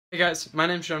Hey guys, my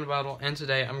name's Jonah Battle, and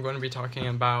today I'm going to be talking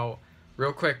about,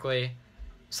 real quickly,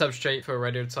 substrate for a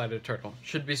red-eared slider turtle.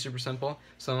 Should be super simple,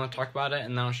 so I'm going to talk about it,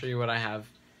 and then I'll show you what I have,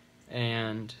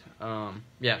 and,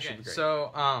 yeah, it should be great.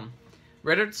 So,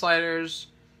 red-eared sliders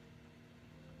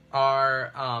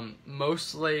are,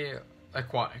 mostly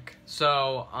aquatic,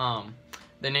 so,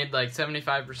 they need, like,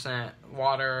 75%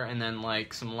 water, and then,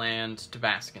 like, some land to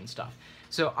bask and stuff.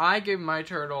 So, I gave my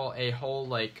turtle a whole,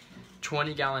 like,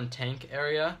 20-gallon tank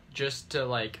area just to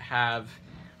like have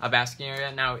a basking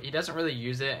area. Now he doesn't really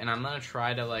use it, and I'm gonna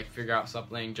try to like figure out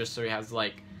something just so he has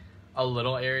like a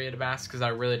little area to bask, because I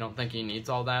really don't think he needs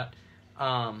all that.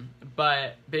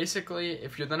 But basically,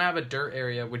 if you're gonna have a dirt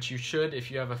area, which you should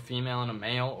if you have a female and a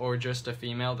male, or just a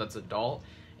female that's adult,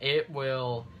 it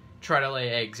will try to lay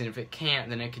eggs, and if it can't,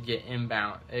 then it could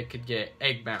get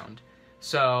egg bound.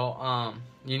 So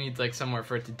you need like somewhere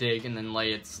for it to dig and then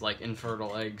lay its like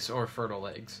infertile eggs or fertile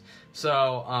eggs.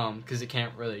 So because it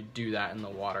can't really do that in the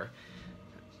water.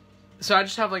 So I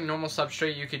just have like normal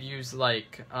substrate. You could use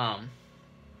like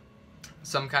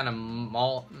some kind of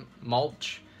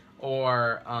mulch,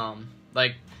 or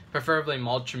like preferably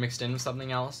mulch mixed in with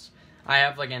something else. I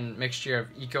have like a mixture of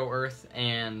eco earth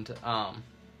and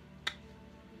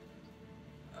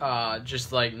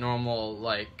just like normal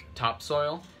like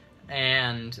topsoil.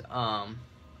 And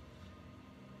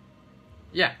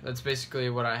yeah, that's basically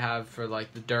what I have for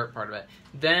like the dirt part of it.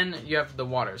 Then you have the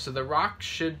water. So the rocks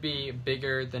should be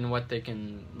bigger than what they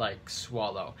can like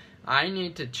swallow. I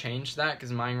need to change that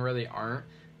because mine really aren't.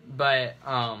 But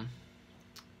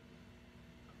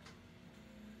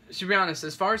to be honest,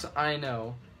 as far as I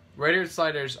know, red-eared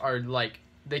sliders are like,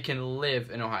 they can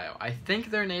live in Ohio. I think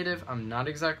they're native. I'm not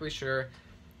exactly sure.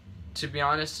 To be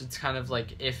honest, it's kind of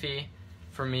like iffy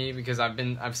for me, because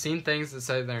I've seen things that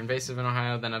say they're invasive in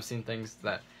Ohio, then I've seen things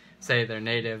that say they're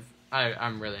native.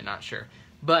 I'm really not sure.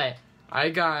 But I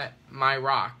got my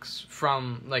rocks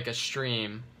from like a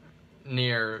stream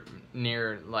near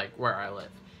like where I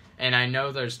live. And I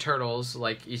know there's turtles,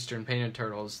 like eastern painted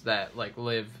turtles, that like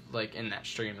live like in that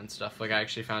stream and stuff. Like I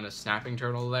actually found a snapping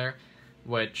turtle there,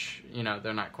 which, you know,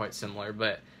 they're not quite similar,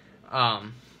 but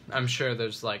I'm sure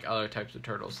there's like other types of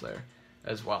turtles there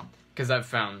as well. Because I've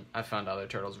found other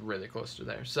turtles really close to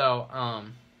there. So,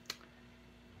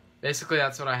 basically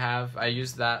that's what I have. I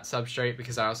use that substrate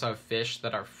because I also have fish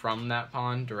that are from that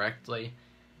pond directly.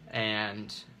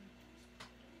 And,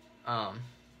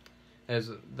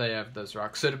 they have those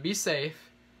rocks. So to be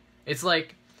safe, it's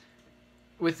like,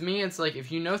 with me, it's like, if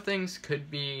you know things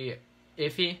could be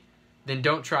iffy, then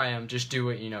don't try them. Just do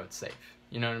what you know it's safe.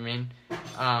 You know what I mean?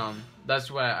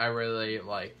 That's what I really,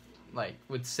 like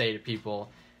would say to people.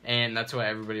 And that's what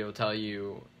everybody will tell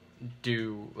you,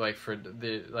 do, like,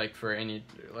 for any,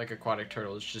 like, aquatic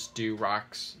turtles, just do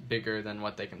rocks bigger than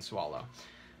what they can swallow.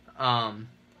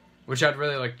 Which I'd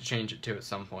really like to change it to at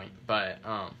some point, but,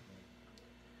 I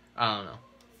don't know.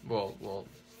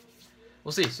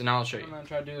 We'll see, so now I'll show you. I'm gonna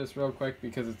try to do this real quick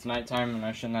because it's nighttime and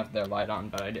I shouldn't have their light on,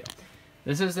 but I do.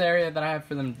 This is the area that I have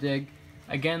for them to dig.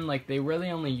 Again, like, they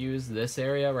really only use this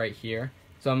area right here.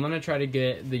 So I'm going to try to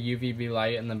get the UVB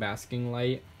light and the basking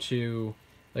light to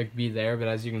like be there, but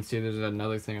as you can see there's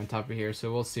another thing on top of here,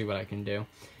 so we'll see what I can do.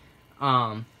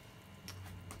 I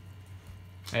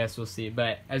guess we'll see,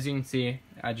 but as you can see,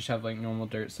 I just have like normal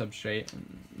dirt substrate,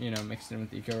 you know, mixed in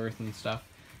with eco earth and stuff.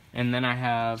 And then I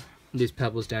have these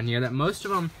pebbles down here that most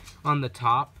of them on the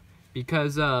top,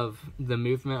 because of the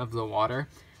movement of the water,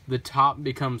 the top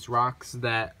becomes rocks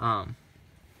that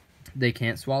they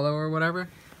can't swallow or whatever.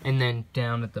 And then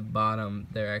down at the bottom,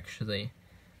 they're actually,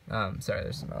 sorry,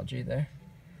 there's some algae there.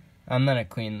 I'm gonna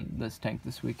clean this tank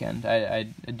this weekend. I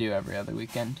do every other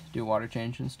weekend, do water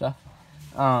change and stuff.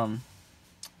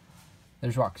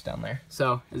 There's rocks down there.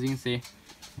 So, as you can see,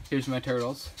 here's my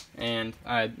turtles, and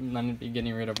I'm gonna be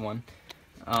getting rid of one.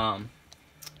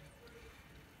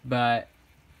 But,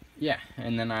 yeah,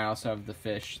 and then I also have the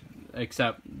fish,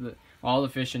 all the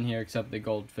fish in here except the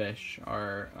goldfish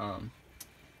are,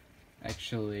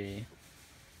 actually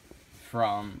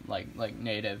from like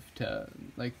native to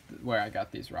like where I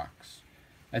got these rocks.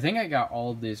 I think I got all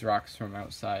of these rocks from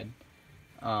outside,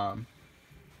 around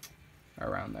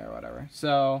there or whatever.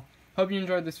 So hope you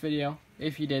enjoyed this video.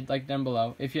 If you did, like down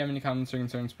below. If you have any comments or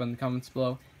concerns, put in the comments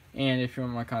below. And if you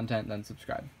want more content, then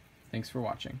subscribe. Thanks for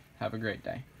watching. Have a great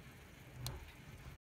day.